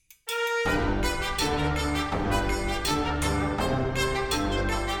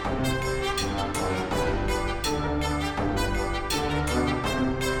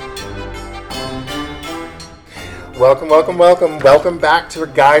Welcome, welcome, welcome. Welcome back to A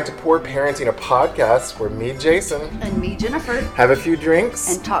Guide to Poor Parenting, a podcast where me, Jason, and me, Jennifer, have a few drinks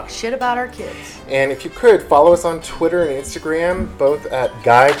and talk shit about our kids. And if you could, follow us on Twitter and Instagram, both at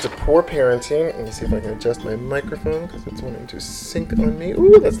Guide to Poor Parenting. Let me see if I can adjust my microphone because it's wanting to sync on me.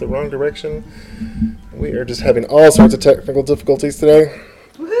 Ooh, that's the wrong direction. We are just having all sorts of technical difficulties today.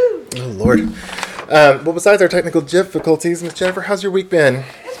 Woohoo! Oh, Lord. Well, besides our technical difficulties, Miss Jennifer, how's your week been?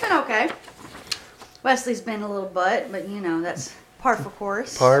 It's been okay. Wesley's been a little butt, but you know, that's par for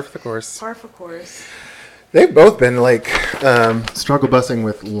course. Par for the course. Par for course. They've both been like struggle busing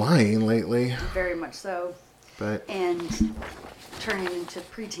with lying lately. Very much so. But and turning into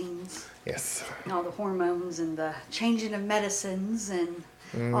preteens. Yes. And all the hormones and the changing of medicines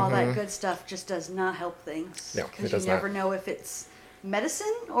and all that good stuff just does not help things. No, it because does you never not. know if it's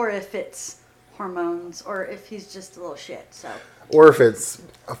medicine or if it's hormones or if he's just a little shit. So. Or if it's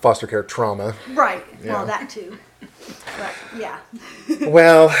a foster care trauma. Right. Yeah. Well, that too. But yeah.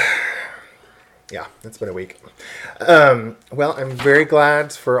 Well, yeah, it's been a week. Well, I'm very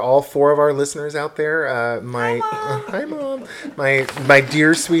glad for all four of our listeners out there. Hi, Mom. My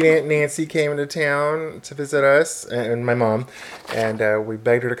dear sweet Aunt Nancy came into town to visit us, and my mom, and we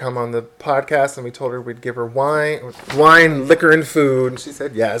begged her to come on the podcast, and we told her we'd give her wine, liquor, and food, and she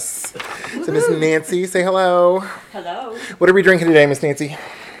said yes. So, Miss Nancy, say hello. Hello. What are we drinking today, Miss Nancy?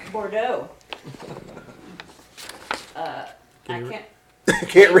 Bordeaux. I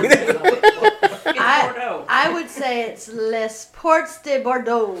Can't read it. It's Bordeaux. I would say it's Les Portes de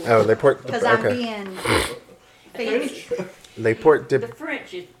Bordeaux. Oh, Les Portes. Because I'm Okay. being fancy. Les Portes de. The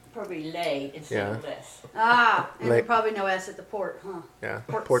French is probably lay instead of less. And Les- there's probably no S at the port, huh? Yeah,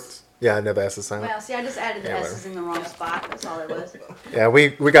 Ports. ports. Yeah, no, the S is silent. Well, see, I just added the Yeah, S's in the wrong spot. That's all it was. Yeah, we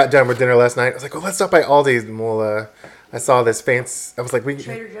got done with dinner last night. I was like, well, let's stop by Aldi's. And we'll, I saw this fancy. I was like,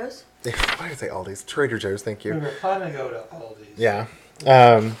 Trader Joe's? Why did I say Aldi's? Trader Joe's, thank We you. were planning to go to Aldi's. Yeah.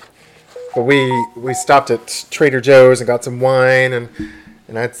 But we stopped at Trader Joe's and got some wine.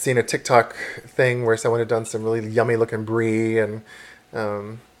 And I'd seen a TikTok thing where someone had done some really yummy looking brie. And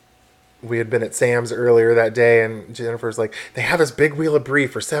we had been at Sam's earlier that day. And Jennifer's like, they have this big wheel of brie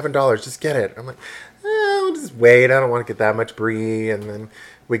for $7. Just get it. I'm like, I'll just wait. I don't want to get that much brie. And then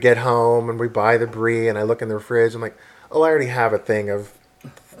we get home and we buy the brie. And I look in the fridge. I'm like, oh, I already have a thing of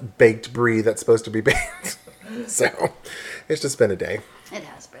baked brie that's supposed to be baked. So it's just been a day. It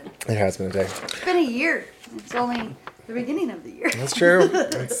has been. It has been a day. It's been a year. It's only the beginning of the year. That's true.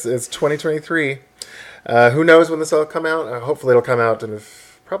 It's 2023. Who knows when this will come out? Hopefully it'll come out in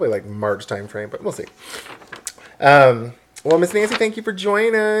probably like March time frame, but we'll see. Well, Miss Nancy, thank you for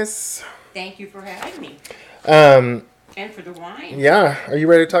joining us. Thank you for having me. And for the wine. Yeah. Are you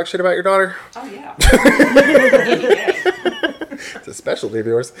ready to talk shit about your daughter? Oh, yeah. Any day. It's a specialty of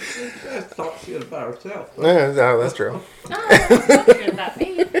yours. Let's talk shit about ourselves. That's true. Talk shit about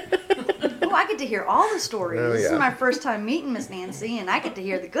me. Oh, I get to hear all the stories. Oh, This yeah. is my first time meeting Miss Nancy, and I get to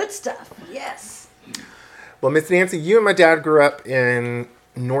hear the good stuff. Yes. Well, Miss Nancy, you and my dad grew up in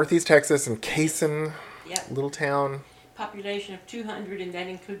Northeast Texas in Cason, Yep. little town. Population of 200, and that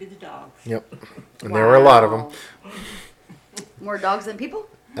included the dogs. Yep. And there were a lot of them. Wow. More dogs than people?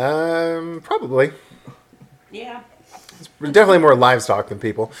 Probably. Yeah. Definitely more livestock than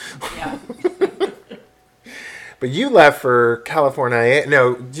people. Yeah. But you left for California.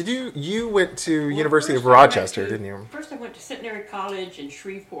 No, did you? You went to Well, University of first I went Rochester, to- didn't you? First, I went to Centenary College in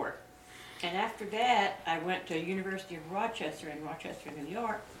Shreveport. And after that, I went to University of Rochester in Rochester, New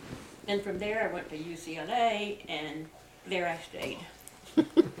York. And from there, I went to UCLA, and there I stayed.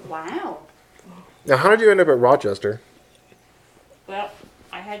 Wow. Now, how did you end up at Rochester? Well,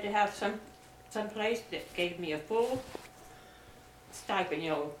 I had to have some place that gave me a full stipend,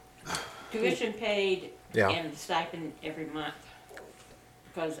 tuition paid Yeah. and stipend every month.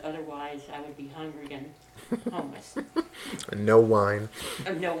 Because otherwise I would be hungry and homeless. No wine.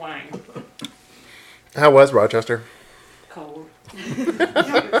 No wine. How was Rochester? Cold.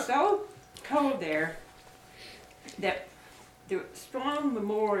 It was so cold there that the Strong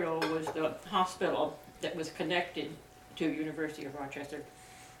Memorial was the hospital that was connected to University of Rochester.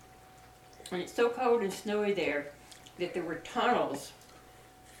 And it's so cold and snowy there that there were tunnels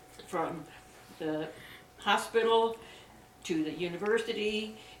from the hospital to the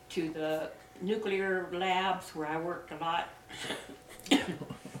university to the nuclear labs where I worked a lot.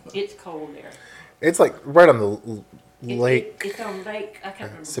 It's cold there. It's like right on the lake. It's on Lake, I can't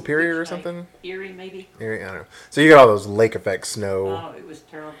remember. Superior which or lake. something? Erie, maybe. I don't know. So you got all those lake effect snow. Oh, it was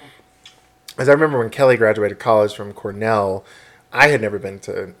terrible. As I remember when Kelly graduated college from Cornell, I had never been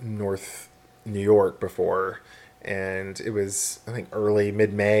to North New York before, and it was I think early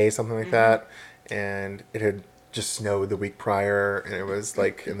mid-May, something like that, and it had just snowed the week prior, and it was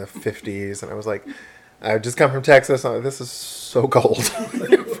like in the 50s, and I was like, I just come from Texas. This is so cold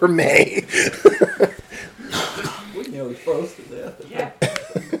for May. We nearly froze to death. Yeah, Our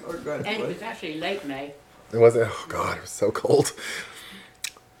and it graduation. was actually late May. It wasn't. Oh God, it was so cold.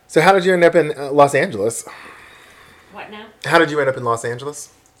 So how did you end up in Los Angeles? What now? How did you end up in Los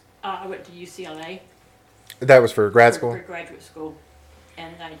Angeles? I went to UCLA That was for grad for school. graduate school,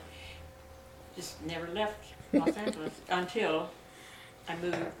 and I just never left Los Angeles until I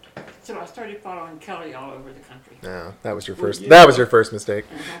moved. So I started following Kelly all over the country. No, that was your Well, first. yeah. That was your first mistake.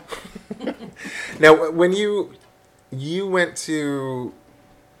 Uh-huh. Now, when you went to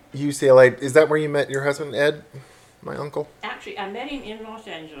UCLA, is that where you met your husband Ed, my uncle? Actually, I met him in Los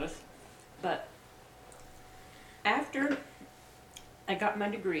Angeles, but after I got my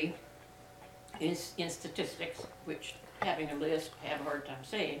degree in statistics, which having a list I have a hard time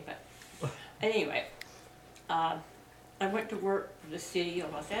saying, but anyway, I went to work for the city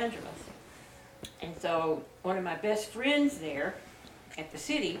of Los Angeles. And so one of my best friends there at the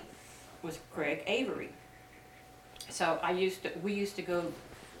city was Craig Avery. So we used to go,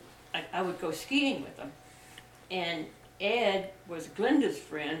 I would go skiing with him. And Ed was Glenda's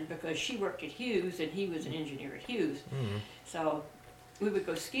friend because she worked at Hughes and he was an engineer at Hughes. Mm-hmm. So we would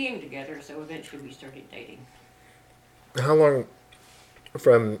go skiing together, so eventually we started dating. How long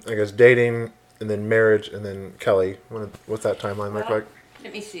from, I guess, dating and then marriage and then Kelly? What's that timeline look Well, like?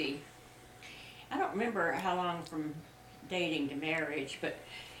 Let me see. I don't remember how long from dating to marriage, but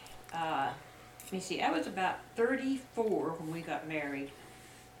let me see. I was about 34 when we got married,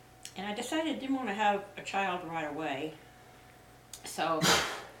 and I decided I didn't want to have a child right away. So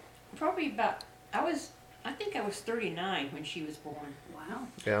probably about I think I was 39 when she was born. Wow.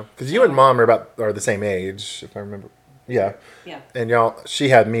 Yeah, because you and Mom are the same age, if I remember. Yeah, Yeah. and she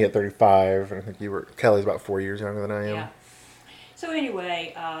had me at 35, and I think Kelly's about 4 years younger than I am. Yeah. So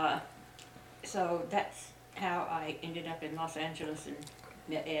anyway, so that's how I ended up in Los Angeles and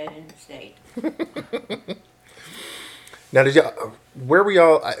met Ed and stayed. Now, where were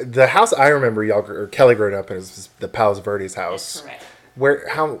y'all? The house I remember or Kelly growing up in is the Palos Verdes house. That's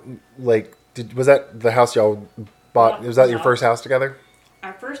correct. Was that the house y'all bought? Was that your No. first house together?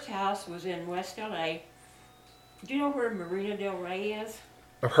 Our first house was in West LA. Do you know where Marina Del Rey is?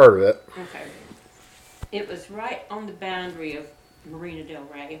 I've heard of it. Okay. It was right on the boundary of Marina Del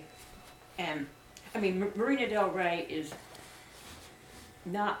Rey. And, I mean, Marina Del Rey is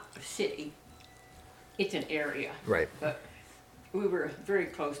not a city. It's an area. Right. But we were very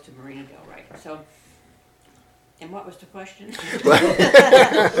close to Marina Del Rey. So, and what was the question?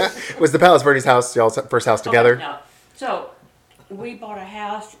 Was the Palos Verdes house y'all's first house together? Okay, no. So, we bought a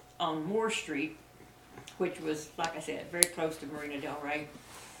house on Moore Street, which was, like I said, very close to Marina Del Rey.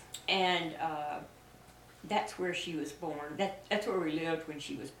 And that's where she was born. That's where we lived when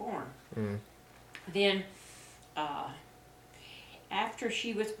she was born. Mm. Then, after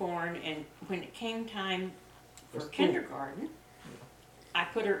she was born, and when it came time for kindergarten, I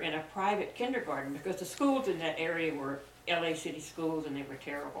put her in a private kindergarten because the schools in that area were LA City schools and they were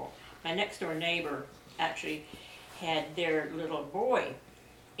terrible. My next door neighbor actually had their little boy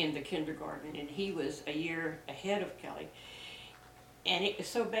in the kindergarten, and he was a year ahead of Kelly. And it was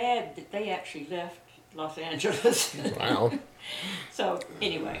so bad that they actually left Los Angeles. Wow. So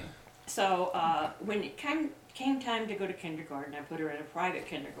anyway, when it came time to go to kindergarten, I put her in a private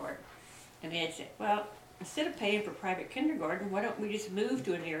kindergarten. And Ed said, well, instead of paying for private kindergarten, why don't we just move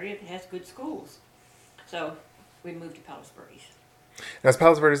to an area that has good schools? So we moved to Palos Verdes. Now, is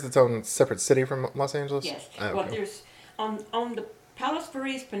Palos Verdes its own separate city from Los Angeles? Yes. Oh, Well, okay. there's on the Palos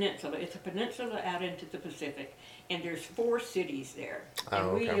Verdes Peninsula. It's a peninsula out into the Pacific, and there's 4 cities there. And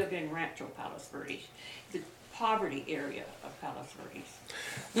Oh, we okay. live in Rancho Palos Verdes, the poverty area of Palos Verdes.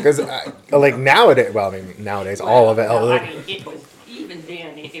 Because nowadays all of it. Well, I mean, it was even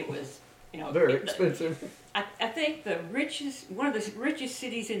then. It was, Very expensive. I think one of the richest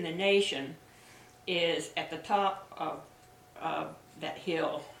cities in the nation is at the top of that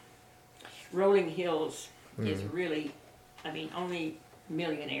hill. Rolling Hills is really, only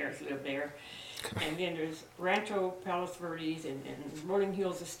millionaires live there. And then there's Rancho Palos Verdes and Rolling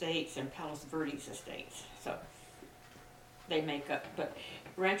Hills Estates and Palos Verdes Estates. So they make up. But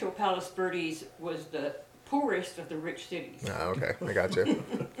Rancho Palos Verdes was the poorest of the rich cities. Oh, okay. I got you.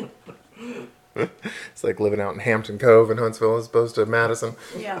 It's like living out in Hampton Cove in Huntsville as opposed to Madison.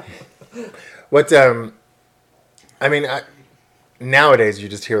 Yeah. What, nowadays you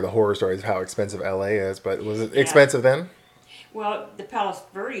just hear the horror stories of how expensive LA is, but was it Yeah. expensive then? Well, the Palos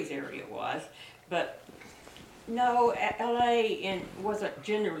Verdes area was, but no, LA wasn't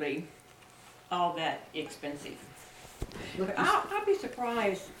generally all that expensive. But I'll be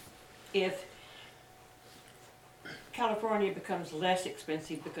surprised if California becomes less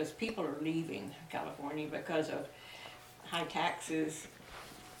expensive because people are leaving California because of high taxes,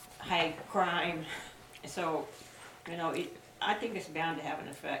 high crime. So, I think it's bound to have an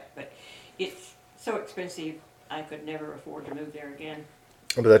effect, but it's so expensive, I could never afford to move there again.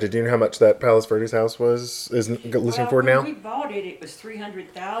 But did you know how much that Palos Verdes house is listing for now? When we bought it, it was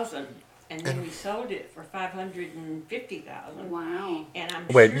 $300,000, and then we sold it for $550,000. Wow. And I'm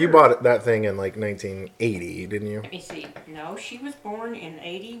Wait, sure, you bought that thing in like 1980, didn't you? Let me see. No, she was born in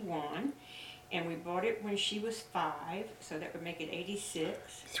 81, and we bought it when she was 5, so that would make it 86.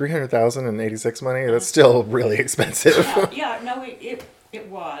 300,000 and 86 money. That's still really expensive. No, it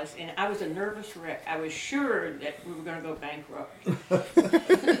was, and I was a nervous wreck. I was sure that we were going to go bankrupt.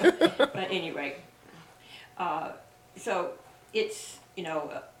 But anyway, so it's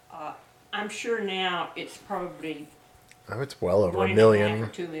I'm sure now it's probably Oh, it's well over $1.5 $1 million. or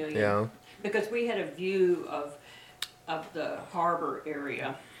 $2 million. Yeah. Because we had a view of the harbor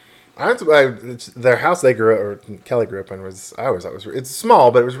area. Their house they grew up, or Kelly grew up in, it's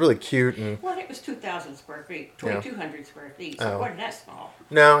small, but it was really cute and. Well, it was 2,000 square feet, 2,200 square feet, so Oh. it wasn't that small.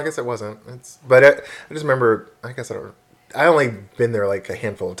 No, I guess it wasn't. But I just remember. I guess I only been there like a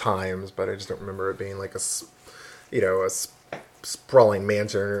handful of times, but I just don't remember it being like a sprawling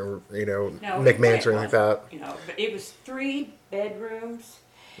mansion or No, McMansion or it anything like that. wasn't, but it was 3 bedrooms,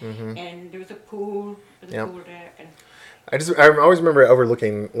 and there was a pool with a Yep. pool deck, and I always remember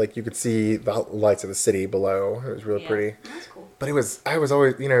overlooking, like you could see the lights of the city below. It was really Yeah. pretty. That's cool. But I was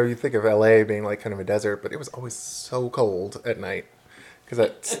always, you think of LA being like kind of a desert, but it was always so cold at night.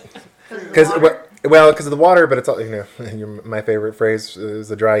 Because of the water, but it's all, my favorite phrase is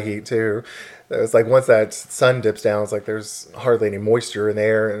the dry heat too. It's like once that sun dips down, it's like there's hardly any moisture in the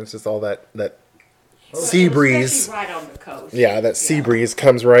air, and it's just all that sea breeze. especially right on the coast. Yeah, that sea breeze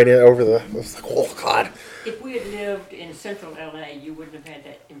comes right in over the. It's like, oh God. If we had lived in central LA, you wouldn't have had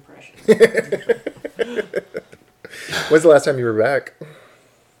that impression. When's the last time you were back?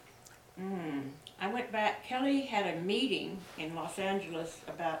 I went back. Kelly had a meeting in Los Angeles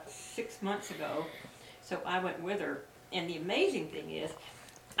about 6 months ago, so I went with her. And the amazing thing is,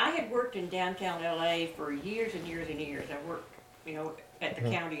 I had worked in downtown LA for years and years and years. I worked, at the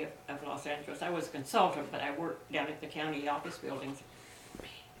county of Los Angeles. I was a consultant, but I worked down at the county office buildings.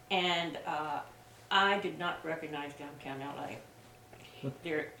 And I did not recognize downtown LA.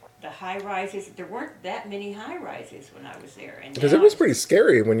 The high rises, there weren't that many high rises when I was there. And Because now it was it's- pretty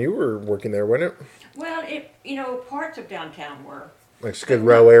scary when you were working there, wasn't it? Well, parts of downtown were. Like Skid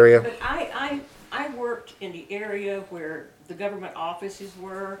Row area. But I worked in the area where the government offices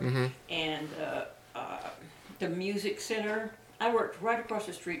were and the music center. I worked right across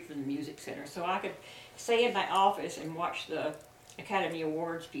the street from the music center, so I could stay in my office and watch the Academy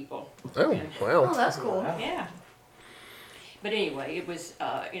Awards people. Oh, And- Oh, wow. that's cool. Yeah. But anyway, it was,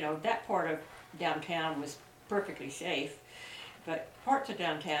 that part of downtown was perfectly safe. But parts of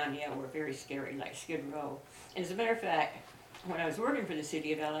downtown, were very scary, like Skid Row. And as a matter of fact, when I was working for the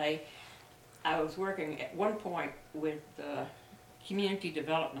city of LA, I was working at one point with the Community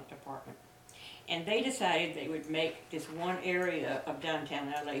Development Department. And they decided they would make this one area of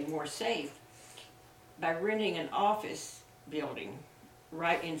downtown LA more safe by renting an office building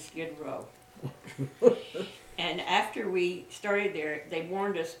right in Skid Row. And after we started there, they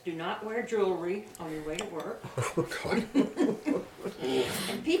warned us, do not wear jewelry on your way to work. Oh, God.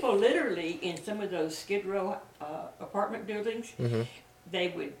 And people literally, in some of those Skid Row apartment buildings, they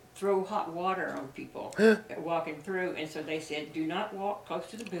would throw hot water on people walking through. And so they said, do not walk close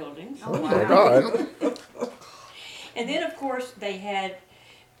to the buildings. Oh, Oh, my wow. God. And then, of course, they had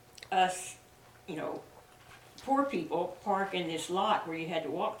us, poor people park in this lot where you had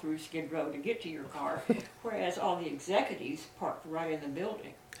to walk through Skid Row to get to your car, whereas all the executives parked right in the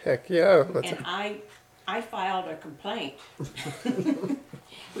building. Heck yeah. And I filed a complaint,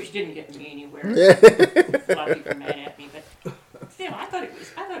 which didn't get me anywhere. A lot of people mad at me, but still, I thought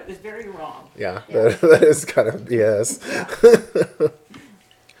it was very wrong. Yeah, Yeah. that is kind of BS.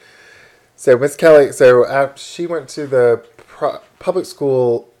 So Miss Kelly, she went to the public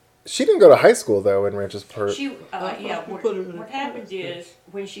school. She didn't go to high school though in Ranches Park. She, you put her in what a happened private is,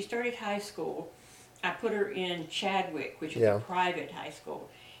 when she started high school, I put her in Chadwick, which is Yeah. a private high school.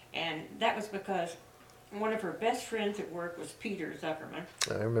 And that was because one of her best friends at work was Peter Zuckerman.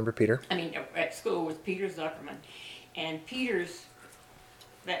 I remember Peter. At school was Peter Zuckerman. And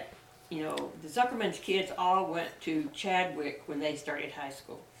the Zuckerman's kids all went to Chadwick when they started high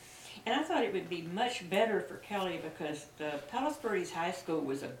school. And I thought it would be much better for Kelly because the Palos Verdes High School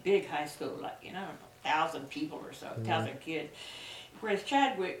was a big high school, like, I don't know, 1,000 people or so, 1,000 kids. Whereas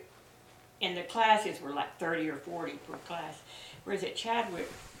Chadwick, and the classes were like 30 or 40 per class. Whereas at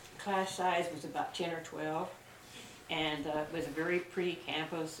Chadwick, class size was about 10 or 12. And it was a very pretty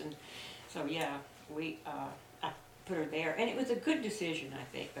campus. And so, yeah, I put her there. And it was a good decision, I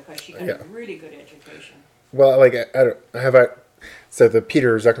think, because she got a really good education. Well, like so the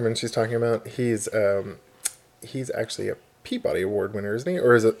Peter Zuckerman she's talking about, he's actually a Peabody Award winner, isn't he?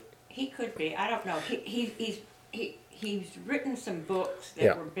 Or is it? He could be. I don't know. He's written some books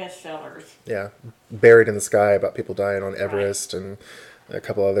that were bestsellers. Yeah, Buried in the Sky, about people dying on Everest, and a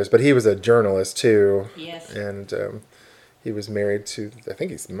couple others. But he was a journalist too. Yes. And he was married to, I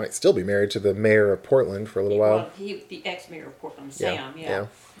think he might still be married to the mayor of Portland for a little while. Well, the ex-mayor of Portland, Sam. Yeah.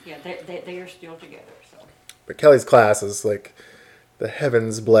 They are still together. So. But Kelly's class is like the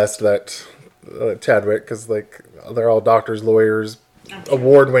heavens blessed that Chadwick, because like they're all doctors, lawyers,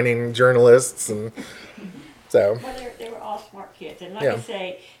 award-winning journalists, and so. Well, they were all smart kids, and like I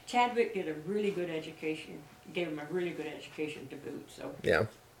say, Chadwick did a really good education. Gave him a really good education to boot. So. Yeah.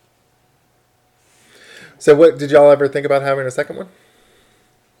 So, what did y'all ever think about having a second one?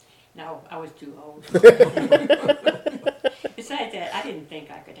 No, I was too old. Besides that, I didn't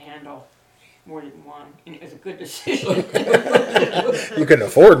think I could handle more than one, and it was a good decision. You couldn't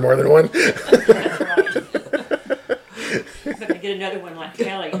afford more than one. That's right. But to get another one like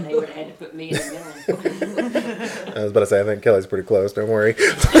Kelly, and they would have had to put me in the middle. I was about to say, I think Kelly's pretty close. Don't worry.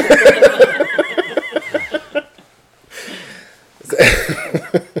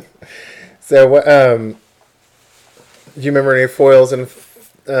 So, what? Do you remember any foils and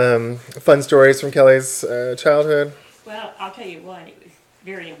fun stories from Kelly's childhood? Well, I'll tell you one. It was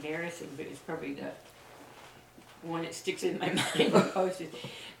very embarrassing, but it's probably the one that sticks in my mind the most.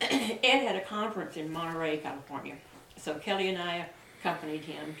 Ed had a conference in Monterey, California. So Kelly and I accompanied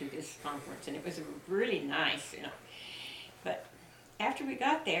him to this conference, and it was really nice, But after we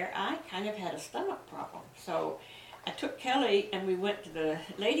got there, I kind of had a stomach problem. So I took Kelly, and we went to the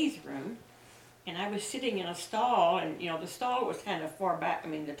ladies' room, and I was sitting in a stall, and, the stall was kind of far back. I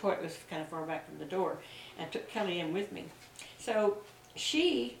mean, the toilet was kind of far back from the door. And I took Kelly in with me. So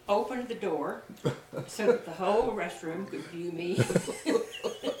she opened the door so that the whole restroom could view me.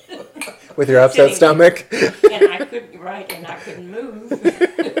 With your upset stomach? And I couldn't move.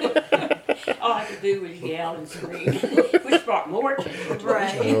 All I could do was yell and scream, which brought more attention.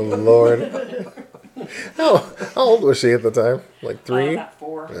 Right. Oh, Lord. How old was she at the time? Like 3? About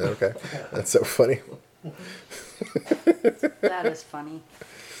 4. Okay. That's so funny. That is funny.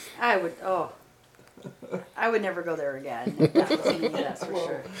 I would never go there again. That was me, that's for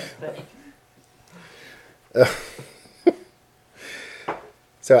sure. But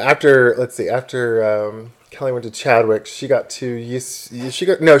So after Kelly went to Chadwick, she went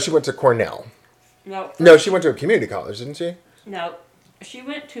to Cornell. No, she went to a community college, didn't she? No, she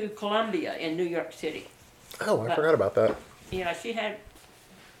went to Columbia in New York City. Oh, I forgot about that. Yeah, she had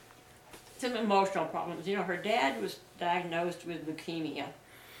some emotional problems. Her dad was diagnosed with leukemia,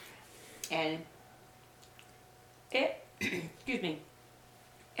 and Ed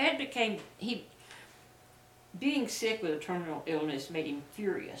being sick with a terminal illness made him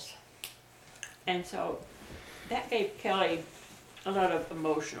furious. And so that gave Kelly a lot of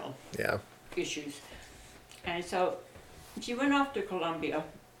emotional issues. And so she went off to Columbia,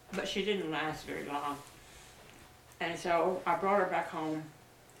 but she didn't last very long. And so I brought her back home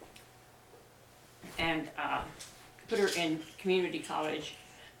and put her in community college,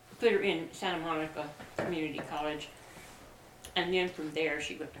 put her in Santa Monica Community College, and then from there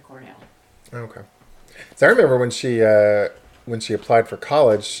she went to Cornell. Okay. So I remember when she applied for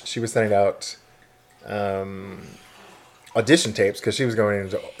college, she was sending out audition tapes because she was going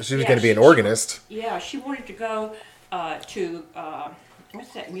to be an organist. She wanted to go to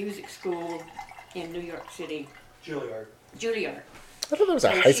what's that music school in New York City? Juilliard. I thought that was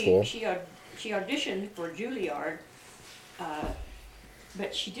a high school. She auditioned for Juilliard,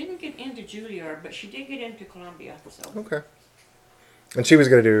 but she didn't get into Juilliard, but she did get into Columbia. So. Okay. And she was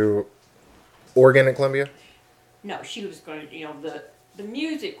going to do organ at Columbia? No, she was going to, the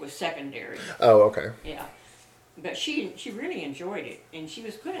music was secondary. Oh, okay. Yeah. But she really enjoyed it, and she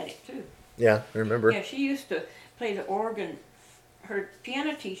was good at it, too. Yeah, I remember. Yeah, she used to play the organ. Her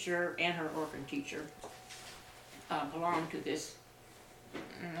piano teacher and her organ teacher belonged to this,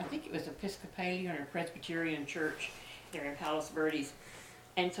 I think it was Episcopalian or Presbyterian church there in Palos Verdes.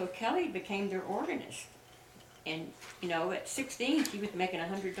 And so Kelly became their organist. And, at 16, she was making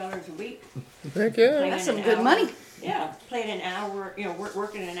 $100 a week. Heck yeah. that's some good money. Yeah, played an hour,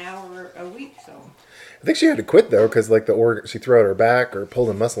 working an hour a week, so. I think she had to quit though, because like she threw out her back or pulled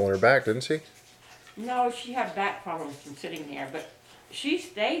a muscle in her back, didn't she? No, she had back problems from sitting there, but she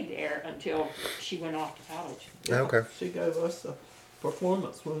stayed there until she went off to college. Yeah, Okay. She gave us a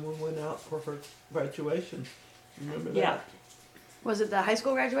performance when we went out for her graduation. Remember that? Yeah. Was it the high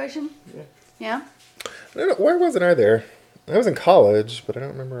school graduation? Yeah. Yeah? I don't know, why wasn't I there? I was in college, but I don't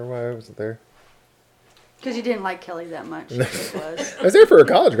remember why I wasn't there. Because you didn't like Kelly that much. It was. I was there for a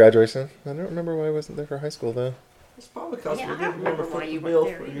college graduation. I don't remember why I wasn't there for high school though. It's probably because Yeah, I we don't didn't want to remember why foot you the weren't bill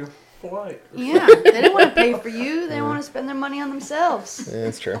there for either. your flight. Yeah, they didn't want to pay for you. They want to spend their money on themselves. Yeah,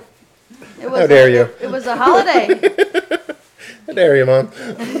 that's true. It was How dare you. It was a holiday. How dare you, Mom?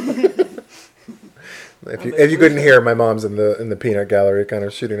 If you couldn't hear, my mom's in the peanut gallery, kind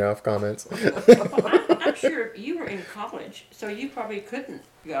of shooting off comments. I'm sure you were in college, so you probably couldn't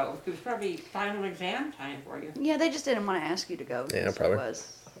go. It was probably final exam time for you. Yeah, they just didn't want to ask you to go. Yeah, That's what probably. It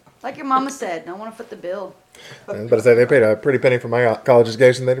was. Like your mama said, don't want to foot the bill. But I say they paid a pretty penny for my college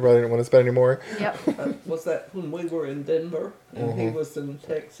education. They probably didn't want to spend any more. Yep. Was that when we were in Denver and he was in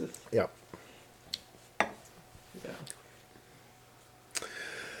Texas? Yeah.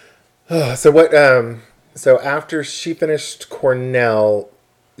 Yeah. So what? So after she finished Cornell,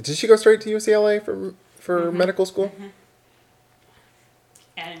 did she go straight to UCLA for medical school?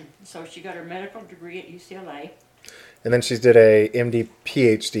 And so she got her medical degree at UCLA. And then she did a MD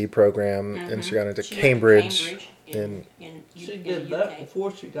PhD program, and she got into She went to Cambridge. in She in did the that UK.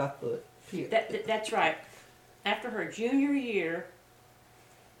 before she got the PhD. That's right. After her junior year,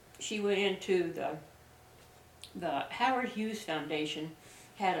 she went into the Howard Hughes Foundation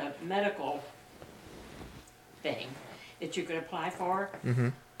had a medical thing that you could apply for,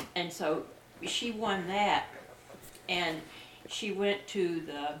 and so she won that, and she went to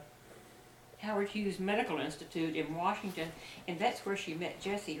the Howard Hughes Medical Institute in Washington, and that's where she met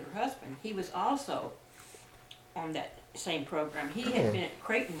Jesse, her husband. He was also on that same program. He had been at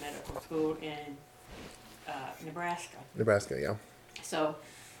Creighton Medical School in Nebraska. Nebraska, yeah. So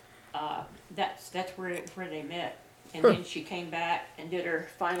that's where they met. And then she came back and did her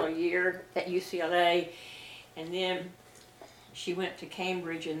final year at UCLA, and then she went to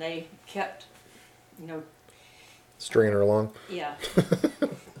Cambridge, and they kept, Stringing her along. yeah.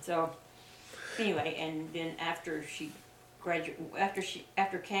 So anyway, and then after she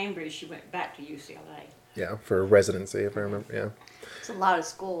after Cambridge, she went back to UCLA. Yeah, for residency, if I remember. Yeah. It's a lot of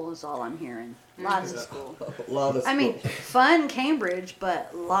school is all I'm hearing. Lots of school. A lot of I mean, schools. fun Cambridge,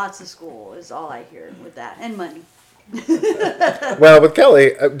 but lots of school is all I hear with that. And money. Well, with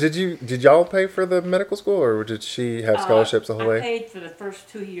Kelly, did y'all pay for the medical school, or did she have scholarships the whole I way? paid for the first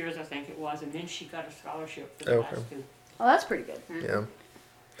 2 years, I think it was, and then she got a scholarship for the Okay. last 2. Oh, that's pretty good. Yeah.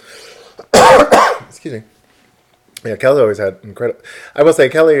 Excuse me. Yeah, Kelly always had incredible. I will say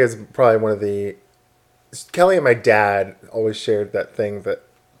Kelly is probably one of the. Kelly and my dad always shared that thing that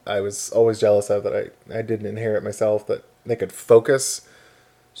I was always jealous of, that I didn't inherit myself, that they could focus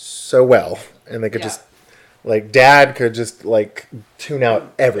so well, and they could Yeah. just, like, Dad could just, like, tune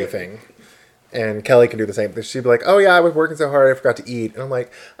out everything. And Kelly can do the same thing. She'd be like, oh yeah, I was working so hard I forgot to eat. And I'm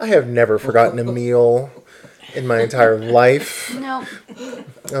like, I have never forgotten a meal in my entire life. No,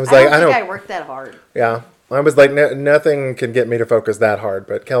 I was I like, don't think I worked that hard. yeah. I was like, nothing can get me to focus that hard.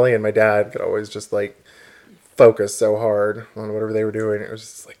 But Kelly and my dad could always just, like, focus so hard on whatever they were doing. It was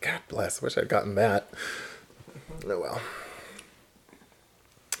just like, God bless, I wish I'd gotten that. Oh well.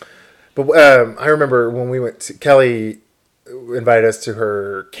 But I remember when we went to, Kelly invited us to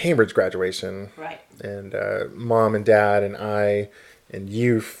her Cambridge graduation. Right. And Mom and Dad and I and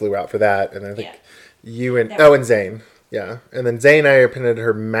you flew out for that. And I think Yeah. you and, That oh, was- and Zane. Yeah. And then Zane and I attended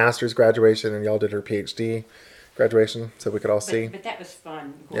her master's graduation, and y'all did her PhD graduation, so we could all see. But that was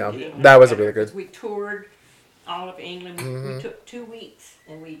fun. Yeah, going to England that was together, really good. 'cause we toured all of England. We took 2 weeks,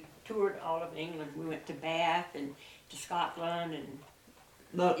 and we toured all of England. We went to Bath and to Scotland, and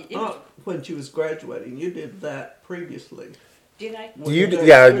Not when she was graduating. You did that previously. did I? Well, You, did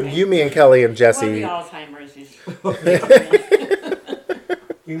yeah, that- you, me, and Kelly and Well, Jesse. the Alzheimer's is.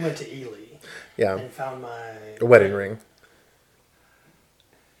 We went to Ely Yeah, and found my a wedding ring.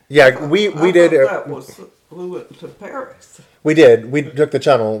 Yeah, we did. That was we went to Paris. We did. We took the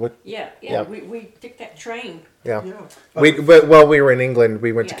channel. Yeah. Yeah. We took that train. Yeah. Yeah. While we were in England,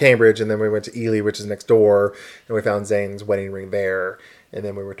 we went to Yeah. Cambridge, and then we went to Ely, which is next door, and we found Zane's wedding ring there. And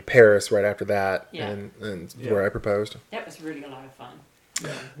then we went to Paris right after that, Yeah. and Yeah. where I proposed. That was really a lot of fun.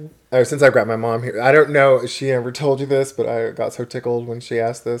 Oh, since I've got my mom here, I don't know if she ever told you this, but I got so tickled when she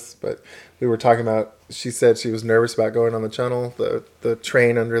asked this. But we were talking about, she said she was nervous about going on the channel, the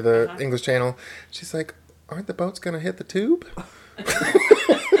train under the Uh-huh. English Channel. She's like, aren't the boats going to hit the tube? The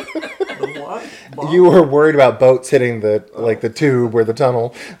what? Bomb? You were worried about boats hitting the tube or the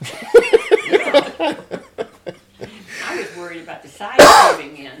tunnel. I was worried about the size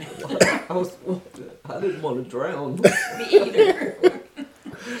caving in. I didn't want to drown. Me either.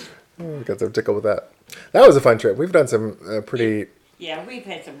 Got so tickled with that. That was a fun trip. We've done some pretty... Yeah, we've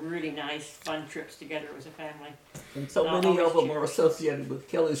had some really nice, fun trips together as a family. And so I'll many of always them are associated with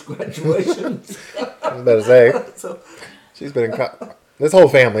Kelly's graduation. I was about to say, So, she's been in... This whole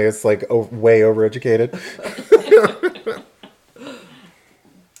family is like way overeducated.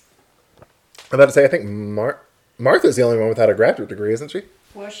 I'm about to say, I think Martha's the only one without a graduate degree, isn't she?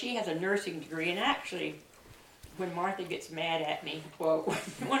 Well, she has a nursing degree, and actually, when Martha gets mad at me, well,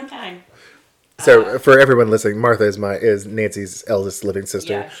 one time, So for everyone listening, Martha is Nancy's eldest living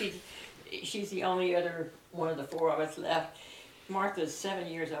sister. yeah, she's the only other one of the four of us left. Martha's 7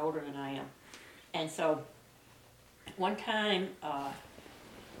 years older than I am, and so one time, I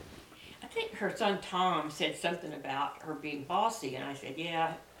think her son Tom said something about her being bossy, and I said,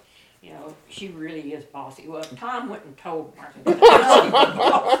 yeah. You know, she really is bossy. Well, Tom went and told Martha that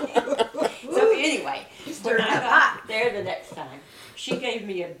she was bossy. So anyway, when I got there the next time, she gave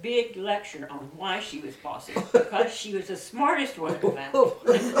me a big lecture on why she was bossy. Because she was the smartest one in the family.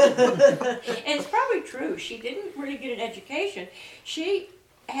 And it's probably true. She didn't really get an education. She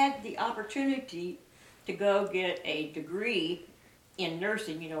had the opportunity to go get a degree in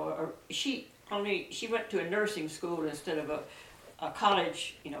nursing, you know, or she went to a nursing school instead of a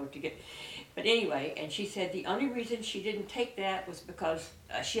college, you know, to get, but anyway, and she said the only reason she didn't take that was because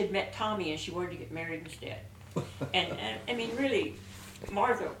she had met Tommy and she wanted to get married instead. And I mean, really,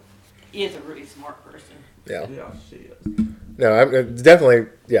 Martha is a really smart person. Yeah. yeah, she is. No, I'm definitely,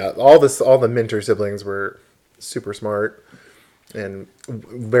 yeah, all the Minter siblings were super smart and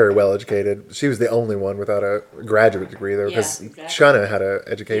very well educated. She was the only one without a graduate degree, though, because Yeah, exactly. Shana had an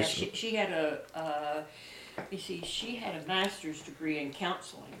Yeah, education. she had she had a master's degree in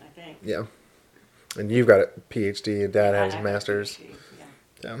counseling, I think. Yeah. And you've got a PhD, and Dad I had his have a master's. PhD,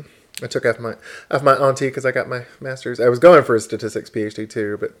 yeah. Yeah. I took off my auntie because I got my master's. I was going for a statistics PhD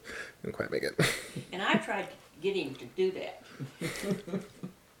too, but didn't quite make it. And I tried to get him to do that.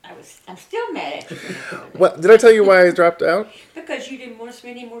 I'm still mad at you for not doing that. Well, did I tell you why I dropped out? Because you didn't want to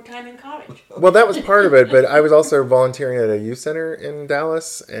spend any more time in college. Well, that was part of it, but I was also volunteering at a youth center in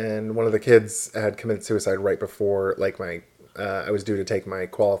Dallas, and one of the kids had committed suicide right before, like, I was due to take my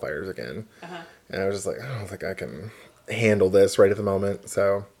qualifiers again. Uh-huh. And I was just like, I don't think I can handle this right at the moment,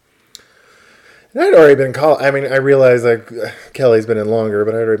 so... And I'd already been in college. I mean, I realized, like, Kelly's been in longer,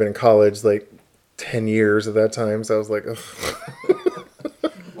 but I'd already been in college, like, 10 years at that time, so I was like, ugh.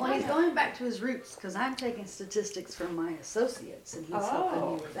 Well, he's going back to his roots because I'm taking statistics from my associates and he's helping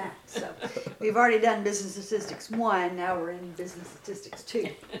me with that. So we've already done business statistics 1, now we're in business statistics 2.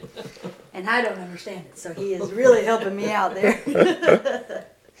 And I don't understand it, so he is really helping me out there.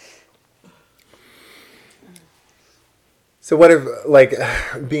 So what if, like,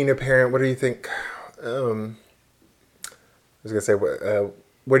 being a parent, what do you think, I was going to say,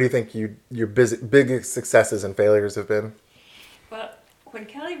 where do you think your biggest successes and failures have been? Well, when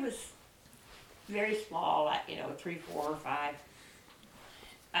Kelly was very small, like, 3, 4, or 5,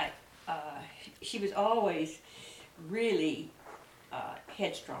 she was always really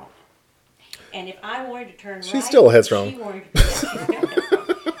headstrong. And if I wanted to turn right, She's still headstrong. She wanted to, she's still headstrong.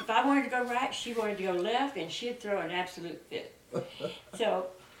 If I wanted to go right, she wanted to go left, and she'd throw an absolute fit. So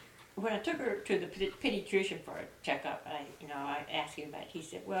when I took her to the pediatrician for a checkup, I asked him about it. He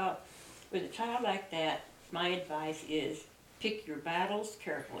said, well, with a child like that, my advice is pick your battles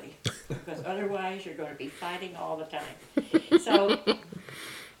carefully, because otherwise you're going to be fighting all the time. So,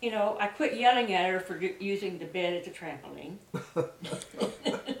 I quit yelling at her for using the bed as a trampoline.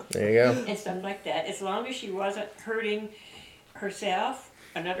 There you go. And stuff like that. As long as she wasn't hurting herself,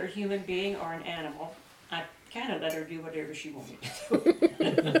 another human being, or an animal, I kind of let her do whatever she wanted to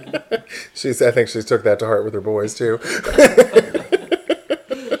do. I think she took that to heart with her boys too.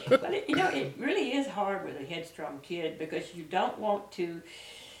 But it really is hard with a headstrong kid because you don't want to,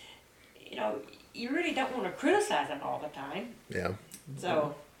 you really don't want to criticize them all the time. Yeah.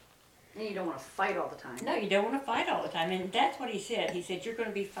 So, And you don't want to fight all the time. no, you don't want to fight all the time. And that's what he said. He said, you're going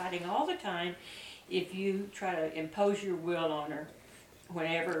to be fighting all the time if you try to impose your will on her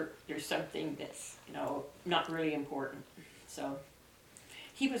whenever there's something that's, not really important. So,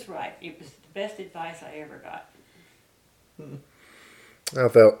 he was right. It was the best advice I ever got. I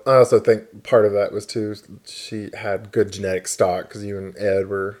also think part of that was too, she had good genetic stock because you and Ed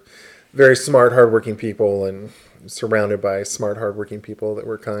were very smart, hardworking people and surrounded by smart, hardworking people that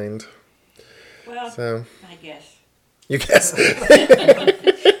were kind. Well, So I guess. you guess. No,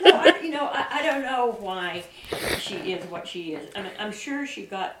 I don't know why she is what she is. I mean, I'm sure she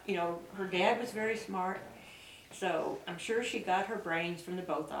got, her dad was very smart, so I'm sure she got her brains from the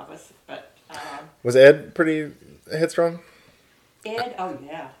both of us. But Was Ed pretty headstrong? Ed, oh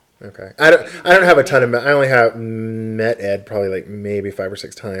yeah. Okay. I don't have a ton of. I only have met Ed probably like maybe 5 or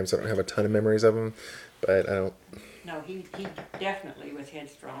 6 times. So I don't have a ton of memories of him, but I don't. No, he definitely was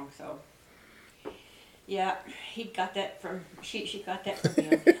headstrong. So yeah, he got that from she got that from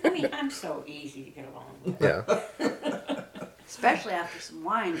him. I mean, I'm so easy to get along with. Yeah. Especially after some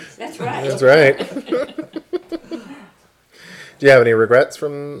wine. That's right. That's right. Do you have any regrets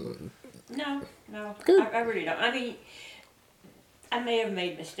from? No, Good. I really don't. I mean, I may have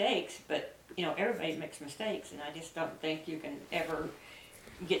made mistakes, but everybody makes mistakes, and I just don't think you can ever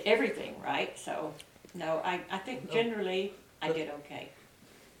get everything right. So, no, I think generally I did okay.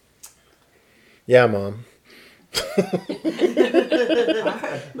 Yeah, Mom. I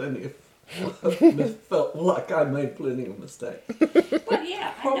had plenty of felt like I made plenty of mistakes. Well,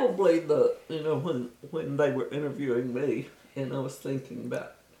 yeah, I know. Probably when they were interviewing me, and I was thinking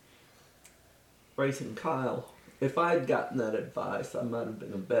about raising Kyle. If I had gotten that advice, I might have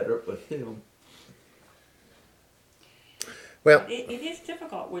been better with him. Well, It is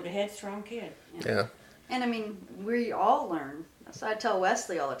difficult with a headstrong kid. yeah. And I mean, we all learn. So I tell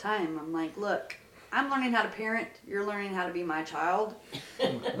Wesley all the time, I'm like, look, I'm learning how to parent. You're learning how to be my child.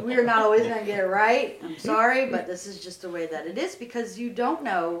 We're not always going to get it right. I'm sorry, but this is just the way that it is because you don't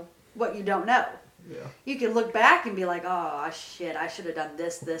know what you don't know. Yeah. You can look back and be like, oh, shit, I should have done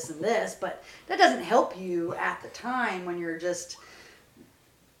this, this, and this. But that doesn't help you at the time when you're just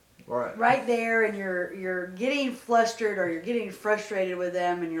right there and you're getting flustered or you're getting frustrated with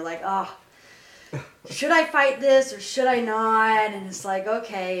them and you're like, oh, should I fight this or should I not? And it's like,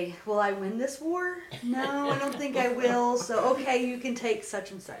 okay, will I win this war? No, I don't think I will. So, okay, you can take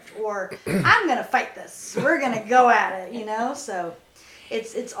such and such. Or I'm going to fight this. We're going to go at it, So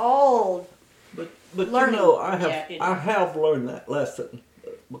it's all But learning. I have learned that lesson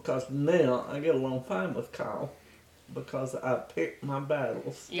because now I get along fine with Kyle because I pick my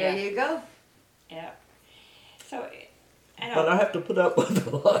battles. There you go. Yeah. So, But I have to put up with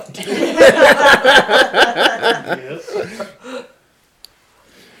a lot. Yes.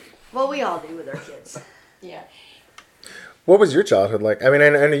 Well, we all do with our kids. yeah. What was your childhood like? I mean, I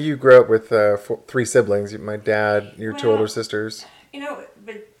know you grew up with 3 siblings. My dad, your 2 Well, older sisters.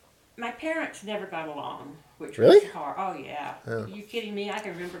 But my parents never got along, which Really? was hard. Oh, yeah. Oh. Are you kidding me? I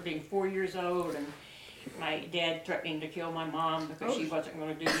can remember being 4 years old and my dad threatening to kill my mom because she wasn't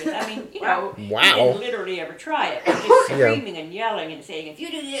going to do this. I mean, Wow. he didn't literally ever try it. But just screaming and yelling and saying, if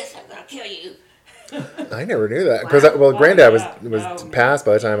you do this, I'm going to kill you. I never knew that because Wow. Granddad Yeah. was No. passed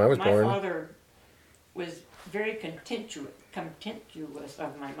by the time I was My born. father was very contemptuous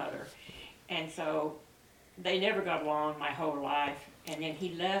of my mother. And so they never got along my whole life. And then he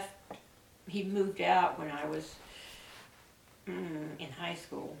moved out when I was in high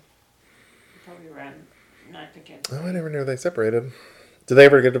school, probably around 9th or 10th. Oh, I never knew they separated. Did they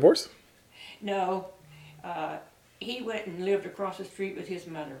ever get divorced? No, he went and lived across the street with his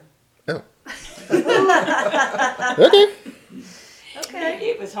mother. Oh. Okay. Okay.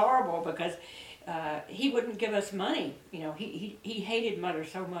 It was horrible because he wouldn't give us money. He hated mother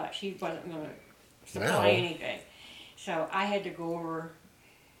so much he wasn't going to supply Wow. anything. So I had to go over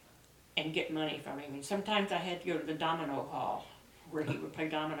and get money from him. And sometimes I had to go to the domino hall where he would play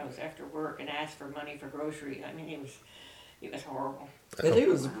dominoes after work and ask for money for groceries. I mean, it was horrible. And he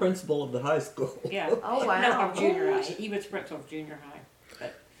was the principal of the high school. Yeah. Oh, wow. No, of junior high. He was principal of junior high.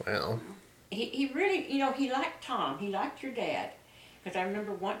 But Wow. he really, he liked Tom. He liked your dad. Because I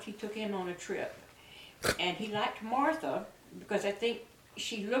remember once he took him on a trip. And he liked Martha because I think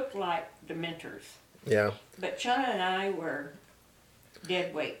she looked like the Mentors. Yeah. But Chana and I were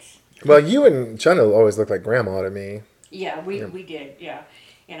dead weights. Well, you and Chana always looked like Grandma to me. Yeah, we did, yeah.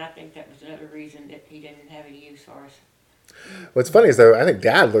 And I think that was another reason that he didn't have any use for us. What's funny is though, I think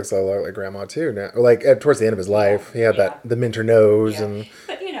Dad looks a lot like Grandma too now. Like towards the end of his life, he had the Mentor nose Yeah. and.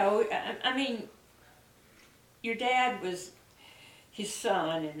 But I mean, your dad was his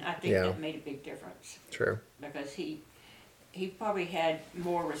son, and I think Yeah. that made a big difference True. because he probably had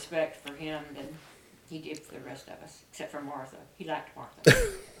more respect for him than he did for the rest of us, except for Martha. He liked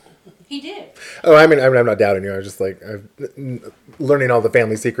Martha. He did. Oh, I mean, I'm not doubting you. I was just like learning all the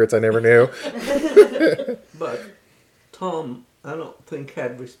family secrets I never knew. But Tom, I don't think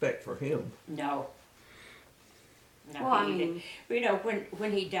had respect for him. No. No, Well, I he mean- didn't.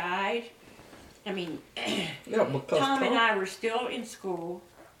 When he died, I mean, Yeah, because Tom and I were still in school,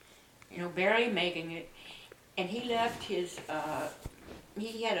 barely making it. And he left his,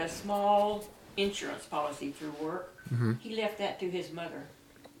 he had a small insurance policy through work. Mm-hmm. He left that to his mother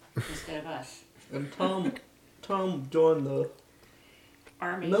instead of us. And Tom joined the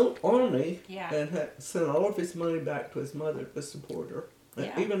Army. army Yeah. and had sent all of his money back to his mother to support her. And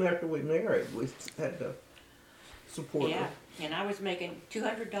Yeah. even after we married, we had to support Yeah, her. and I was making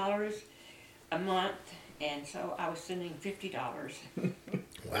 $200 a month, and so I was sending $50.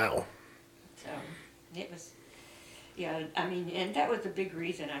 Wow. So it was, yeah, I mean, and that was the big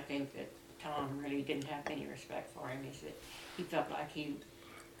reason I think that Tom really didn't have any respect for him, is that he felt like he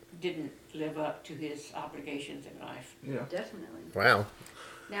didn't live up to his obligations in life. Yeah. Definitely. Wow.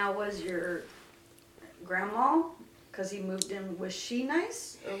 Now, was your grandma, because he moved in, was she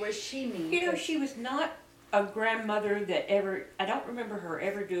nice or was she mean? You know, she was not a grandmother that ever, I don't remember her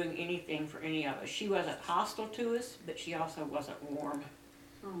ever doing anything for any of us. She wasn't hostile to us, but she also wasn't warm.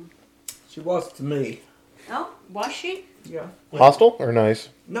 Oh. She was to me. Oh, Was she? Yeah. Hostile or nice?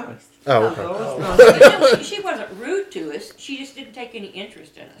 Nice. Oh, okay. Always nice. No, she wasn't rude to us. She just didn't take any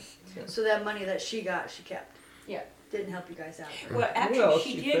interest in us. so that money that she got, she kept. Yeah. Didn't help you guys out. Well, actually, Well,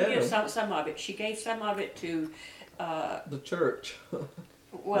 she she did fed give him. some of it. She gave some of it to, The church.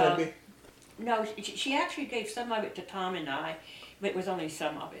 well, Maybe. no, she actually gave some of it to Tom and I, but it was only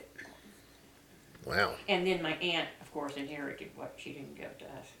some of it. Wow. And then my aunt, of course, inherited what she didn't give to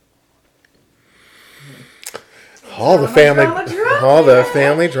us. All the family, Drama. all the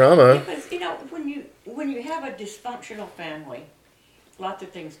family drama. Because, when you have a dysfunctional family, lots of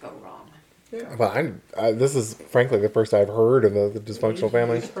things go wrong. Yeah. Well, this is frankly the first I've heard of the dysfunctional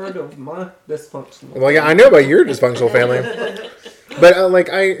family. You've heard of my dysfunctional. Well, yeah, I know about your dysfunctional family, but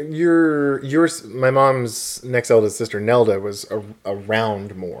my mom's next eldest sister Nelda was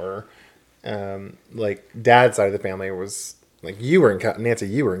around more. Like dad's side of the family was like you were in Nancy,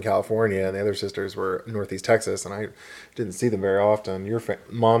 you were in California, and the other sisters were Northeast Texas, and I didn't see them very often. Your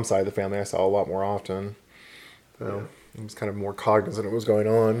mom's side of the family I saw a lot more often, so I was kind of more cognizant of what was going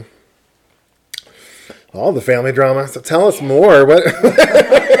on. All the family drama. So tell us more. What?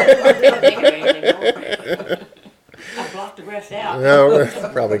 I blocked the rest out. No,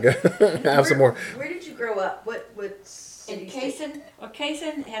 probably good. Have some more. Where did you grow up? What city? In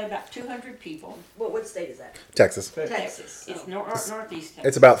Kaysen had about 200 people. What state is that? Texas. Texas. It's Oh. northeast Texas.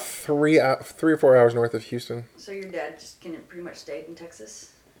 It's about 3 or 4 hours north of Houston. So your dad just pretty much stayed in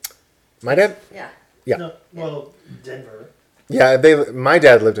Texas? My dad. Yeah. Yeah. No, well, Denver. Yeah, my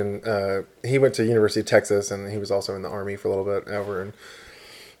dad lived in. He went to University of Texas, and he was also in the Army for a little bit over in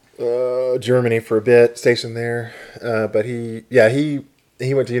Germany for a bit, stationed there. But he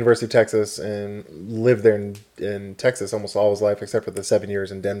went to University of Texas and lived there in Texas almost all his life, except for the 7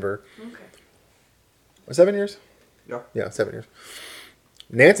 years in Denver. Okay. 7 years? Yeah. Yeah, 7 years.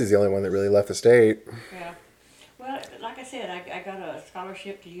 Nancy's the only one that really left the state. Yeah. Well, like I said, I got a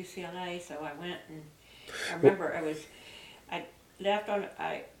scholarship to UCLA, so I went, and I remember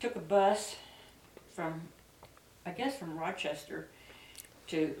I took a bus from Rochester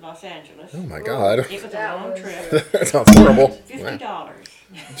to Los Angeles. Oh my God. It was a That long was- trip. That sounds horrible. $50.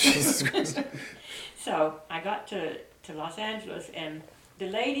 Jesus Christ. So I got to Los Angeles, and the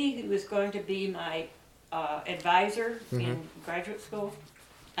lady who was going to be my advisor in graduate school,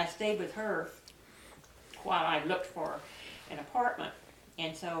 I stayed with her while I looked for an apartment.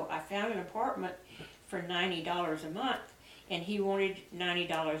 And so I found an apartment for $90 a month, and he wanted $90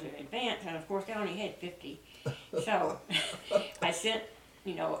 in advance, and of course I only had $50. So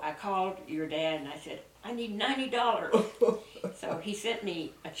I called your dad and I said, I need $90. So he sent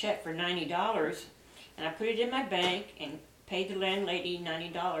me a check for $90, and I put it in my bank and paid the landlady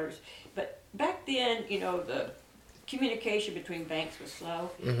 $90. But back then, the communication between banks was slow,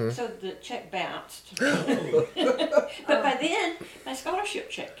 so the check bounced. But by then, my scholarship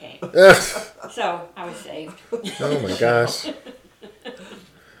check came, so I was saved. Oh my gosh.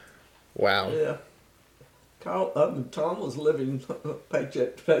 Wow. Yeah. Tom was living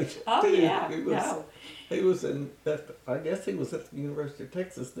paycheck to paycheck Oh too. yeah, He was I guess he was at the University of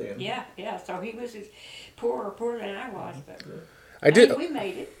Texas then. yeah. So he was as poorer than I was, but I did. we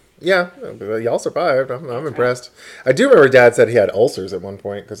made it. Yeah, y'all survived. I'm impressed. I do remember Dad said he had ulcers at one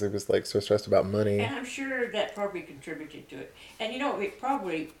point because he was like so stressed about money. And I'm sure that probably contributed to it. And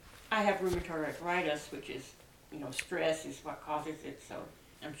I have rheumatoid arthritis, which is, stress is what causes it, so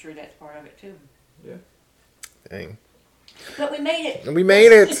I'm sure that's part of it too. Yeah. Dang. But we made it. We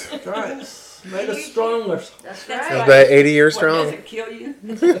made it. That's right. Made us stronger. That's That's right. About 80 years What strong. doesn't kill you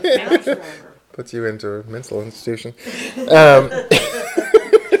makes you stronger. Puts you into a mental institution.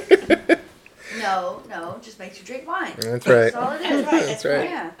 No, No, it just makes you drink wine. That's right. That's all it That's is. right, That's right.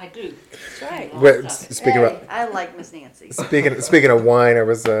 Yeah. I do. That's right. Wait, speaking Hey, about I like Miss Nancy. speaking of wine, I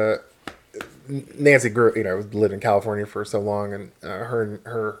was Nancy grew, lived in California for so long, and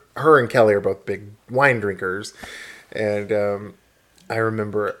her and Kelly are both big wine drinkers, and I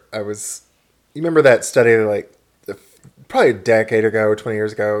remember you remember that study like probably a decade ago or 20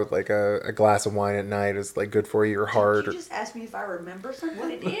 years ago, like a glass of wine at night is like good for your heart. Did you just ask me if I remember something?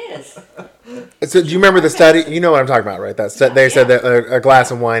 What it is. So do you remember the study? You know what I'm talking about, right? They said that a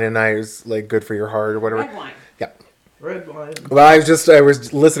glass of wine at night is like good for your heart or whatever. Red wine. Yeah. Red wine. Well, I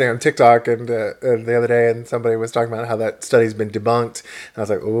was listening on TikTok and the other day, and somebody was talking about how that study's been debunked. And I was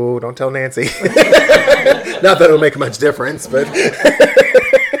like, "Oh, don't tell Nancy." Not that it'll make much difference, but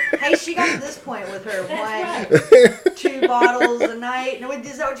Hey, she got to this point with her That's wine, right. 2 bottles a night. No,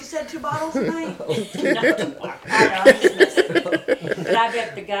 is that what you said? 2 bottles a night? I know, I'm just messing. But I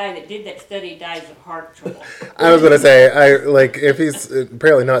bet the guy that did that study dies of heart trouble. I was gonna say, if he's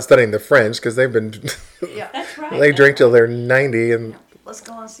apparently not studying the French because they've been Yeah. That's right. they drink till they're 90, and Let's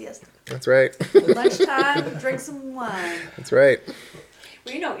go on siesta. that's right. Lunchtime, drink some wine. That's right.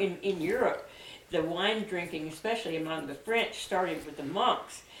 Well, in Europe, the wine drinking, especially among the French, started with the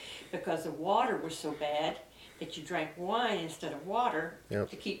monks because the water was so bad that you drank wine instead of water Yep.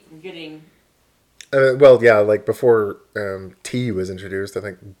 to keep from getting. Well, yeah, like before tea was introduced, I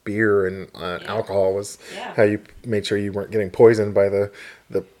think beer and alcohol was Yeah. how you made sure you weren't getting poisoned by the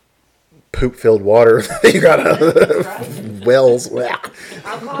poop-filled water that you got out of That's the right. wells.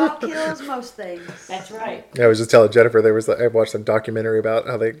 Alcohol kills most things. That's right. I was just telling Jennifer I watched some documentary about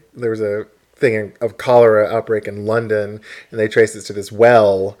how there was a thing of cholera outbreak in London, and they traced it to this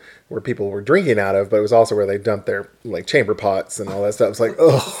well where people were drinking out of, but it was also where they dumped their like chamber pots and all that stuff. It's like,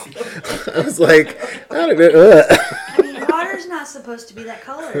 oh, I was like, how did it? I mean, water's not supposed to be that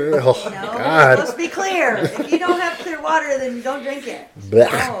color. Oh, God. It's supposed to be clear. If you don't have clear water, then don't drink it. Blah.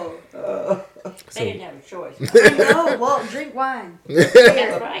 Oh, They didn't have a choice. no, well, drink wine.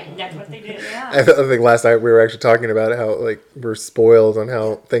 That's right. That's what they did. Yeah. I think last night we were actually talking about how like we're spoiled on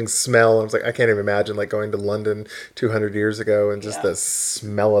how things smell. I was like, I can't even imagine like going to London 200 years ago and just Yeah. the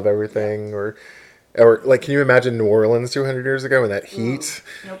smell of everything, or like, can you imagine New Orleans 200 years ago and that heat?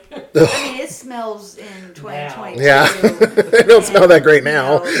 Nope. I mean, it smells in 2022. Yeah, it don't smell that great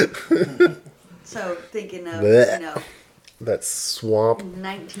now. So thinking of, Blech. That swamp.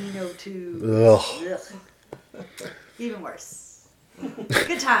 1902. Ugh. Ugh. Even worse.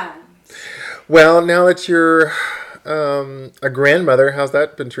 Good times. Well, now that you're a grandmother, how's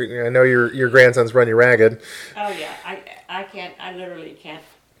that been treating you? I know your grandson's run you ragged. Oh yeah, I literally can't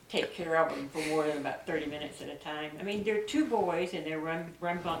take care of them for more than about 30 minutes at a time. I mean, they're 2 boys and they're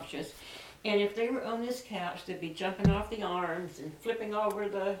rambunctious. And if they were on this couch, they'd be jumping off the arms and flipping over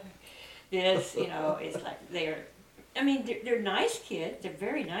it's like they're nice kids. They're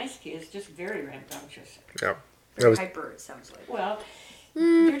very nice kids, just very rambunctious. Yeah. Very hyper, it sounds like. Well,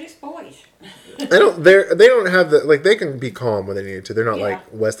 they're just boys. They don't have the, like, they can be calm when they need to. They're not Yeah. like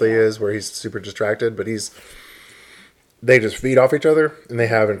Wesley is, where he's super distracted, but they just feed off each other, and they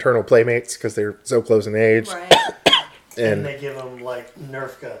have internal playmates because they're so close in age. Right. And And they give them like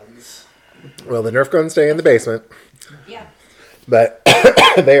Nerf guns. well, the Nerf guns stay in the basement, Yeah. but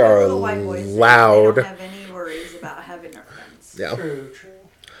they are Little white boys, They loud. don't have any worries about having Nerf guns. Yeah, True.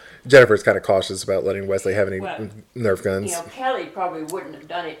 Jennifer's kind of cautious about letting Wesley have any Well, Nerf guns. Kelly probably wouldn't have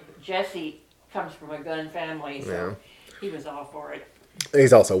done it, but Jesse comes from a gun family, so Yeah. he was all for it.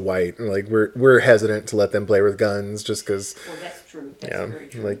 He's also white, and like we're hesitant to let them play with guns just because. Well, that's true. That's Yeah, very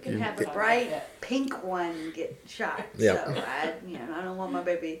true. like You can have a bright pink one get shot. Yeah. So I don't want my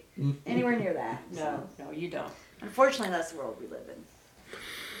baby anywhere near that. No, So no, you don't. unfortunately, that's the world we live in.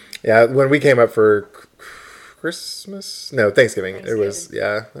 Yeah, when we came up for Christmas, no, Thanksgiving. It was,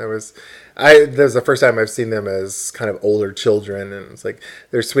 Thanksgiving. that was the first time I've seen them as kind of older children, and it's like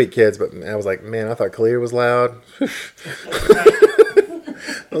they're sweet kids, but I was like, man, I thought Kalia was loud.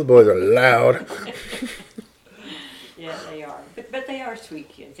 Those boys are loud. Yeah, they are. But they are sweet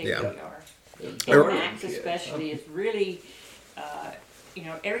kids. They Yeah. really are. They're- And Max especially is really,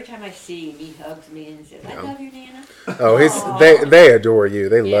 every time I see him, he hugs me and says, I love you, Nana. Oh, they adore you.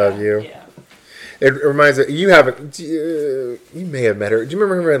 They love you. Yeah. It reminds me, you may have met her. Do you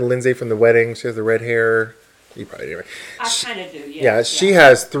remember her and Lindsay from the wedding? She has the red hair. You probably do. I kind of do, yeah. Yeah, she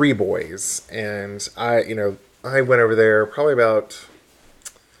has 3 boys, and I went over there probably about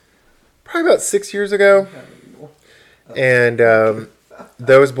 6 years ago, and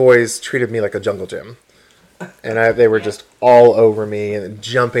those boys treated me like a jungle gym. and they were just all over me and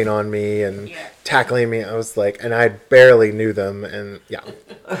jumping on me and tackling me. I was like, and I barely knew them, and yeah.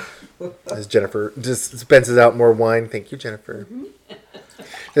 As Jennifer dispenses out more wine, thank you, Jennifer.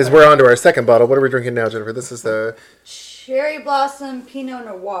 As we're on to our second bottle, what are we drinking now, Jennifer? This is the Cherry Blossom Pinot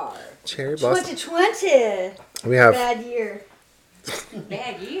Noir. Cherry Blossom. 2020. We have Bad year.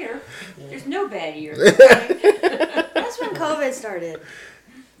 Bad year? There's no bad year. That's when COVID started.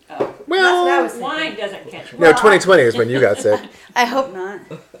 Oh, well, That's what I was thinking. wine doesn't catch no. well. 2020 is when you got sick. I hope not.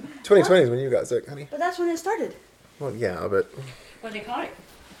 2020 is when you got sick, honey. But that's when it started. Well, yeah, but What do they call it?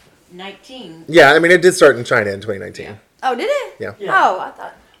 19. yeah, I mean, it did start in China in 2019. Yeah. Oh, did it? Yeah. Oh, I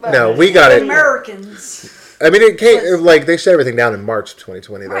thought. Well, No, we got it. Americans. I mean, it came like they shut everything down in March of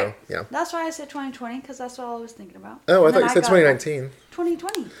 2020, though. Right. Yeah. That's why I said 2020, because that's all I was thinking about. Oh, I And thought then you said got 2019.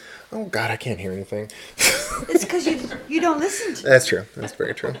 2020. Oh God, I can't hear anything. It's because you don't listen to. That's true. That's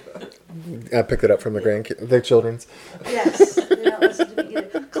very true. I picked it up from the children's. Yes, they don't listen to me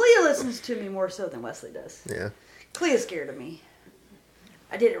either. Clea listens to me more so than Wesley does. Yeah. Clea's scared of me.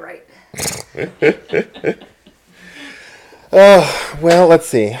 I did it right. Oh, well, let's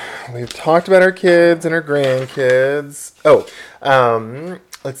see. We've talked about our kids and our grandkids. Oh,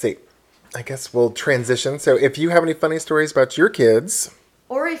 let's see. I guess we'll transition. So if you have any funny stories about your kids,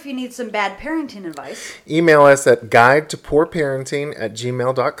 Or if you need some bad parenting advice. email us at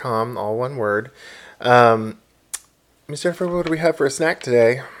guidetopoorparenting@gmail.com, all one word. Miss Jennifer, what do we have for a snack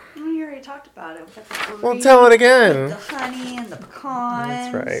today? Oh, you already talked about it. We got the Well, brie, tell it again. The honey and the pecans.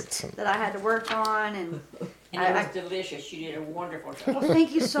 That's right. That I had to work on. And And it was delicious. You did a wonderful job. well,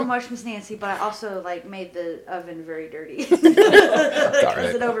 thank you so much, Miss Nancy. But I also made the oven very dirty All because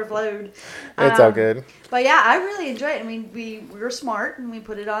right. it overflowed. It's all good. But yeah, I really enjoyed it. I mean, we were smart and we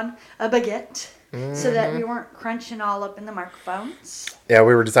put it on a baguette so that we weren't crunching all up in the microphones. Yeah,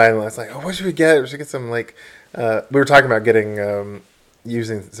 we were deciding last night, what should we get? We should get some, we were talking about getting,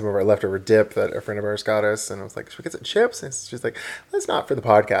 using some of our leftover dip that a friend of ours got us. And I was like, should we get some chips? And she's like, that's not for the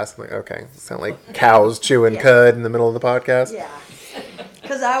podcast. I'm like, okay. Sound like cows chewing cud in the middle of the podcast. Yeah.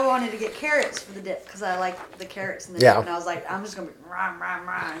 Because I wanted to get carrots for the dip because I like the carrots in the Yeah. dip. And I was like, I'm just going to be rah.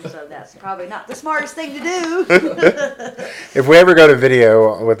 So that's probably not the smartest thing to do. If we ever go to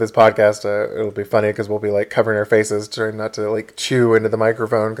video with this podcast, it'll be funny because we'll be covering our faces, trying not to chew into the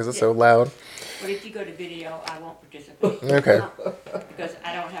microphone because it's so loud. But if you go to video, I won't participate. Okay. Because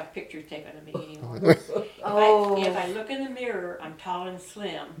I don't have pictures taken of me anymore. Oh. If I look in the mirror, I'm tall and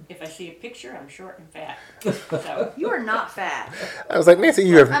slim. If I see a picture, I'm short and fat. So You are not fat. I was like, Nancy,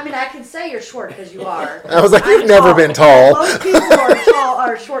 you have. I mean, I can say you're short because you are. I was like, you've I'm never tall. been tall. Most people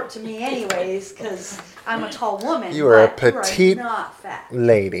are short to me anyways because I'm a tall woman. You are a but petite- You are not fat.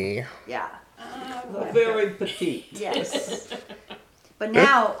 Lady. Yeah. Very petite. Yes. But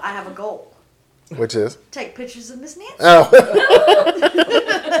now I have a goal. Which is? Take pictures of Miss Nancy. Oh.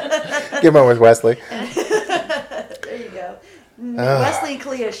 Give one with Wesley. There you go. Wesley and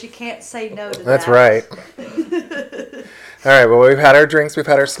Clea, she can't say no to That's that. right. All right, well, we've had our drinks, we've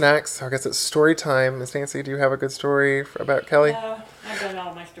had our snacks. So I guess it's story time. Miss Nancy, do you have a good story about Kelly? no, I've done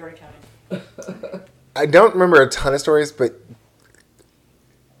all my story time. I don't remember a ton of stories, but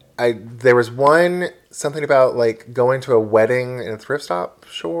there was one, something about going to a wedding in a thrift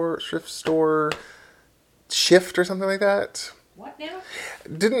store shift or something like that. What now?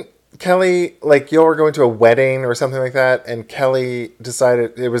 Didn't Kelly, y'all were going to a wedding or something like that, and Kelly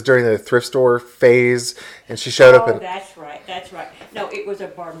decided it was during the thrift store phase, and she showed up Oh, in that's right. No, it was a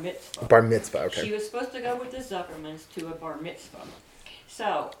bar mitzvah. bar mitzvah. She Okay. was supposed to go with the Zuckermans to a bar mitzvah.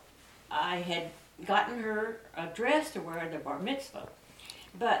 So I had gotten her a dress to wear at the bar mitzvah.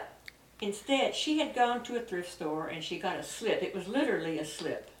 But instead, she had gone to a thrift store and she got a slip. It was literally a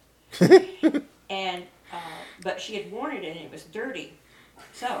slip. And but she had worn it and it was dirty.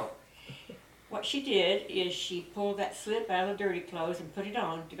 So what she did is she pulled that slip out of the dirty clothes and put it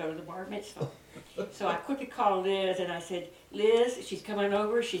on to go to the bar mitzvah. So I quickly called Liz and I said, Liz, she's coming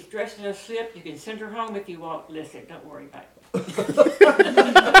over. She's dressed in a slip. You can send her home if you want. Liz said, don't worry about it.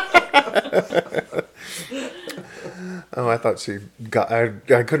 Oh, I thought she got. I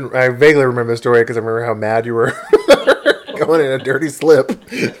couldn't. I vaguely remember the story because I remember how mad you were going in a dirty slip.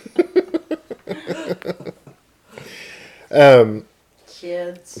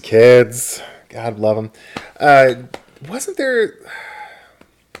 Kids, God love them. Wasn't there?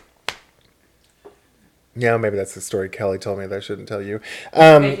 Yeah, maybe that's the story Kelly told me that I shouldn't tell you.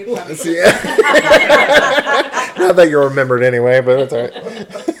 And you probably Not that you'll remember it anyway, but that's all right.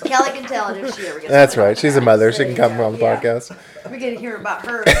 Kelly can tell it if she ever gets That's one. right. She's a mother. She There can you come go. on the Yeah. podcast. We get to hear about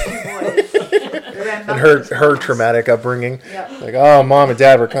her two boys. And her traumatic upbringing. Yep. Oh, mom and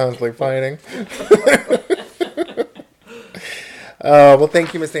dad were constantly fighting. Well,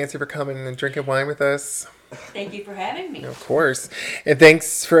 thank you, Miss Nancy, for coming and drinking wine with us. Thank you for having me. Of course. And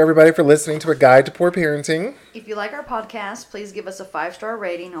thanks for everybody for listening to A Guide to Poor Parenting. If you like our podcast, please give us a 5-star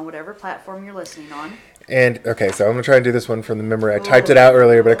rating on whatever platform you're listening on. And, okay, so I'm going to try and do this one from the memory. I typed it out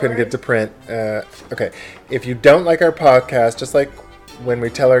earlier, but I couldn't get to print. Okay. If you don't like our podcast, just like when we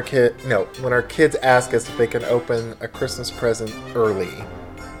tell our when our kids ask us if they can open a Christmas present early.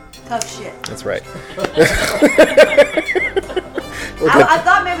 Tough shit. That's right. I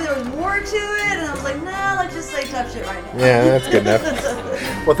thought maybe there was more to it, and I was like, no, let's just say tough shit right now. Yeah, that's good enough.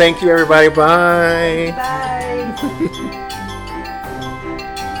 Well, thank you, everybody. Bye. Bye.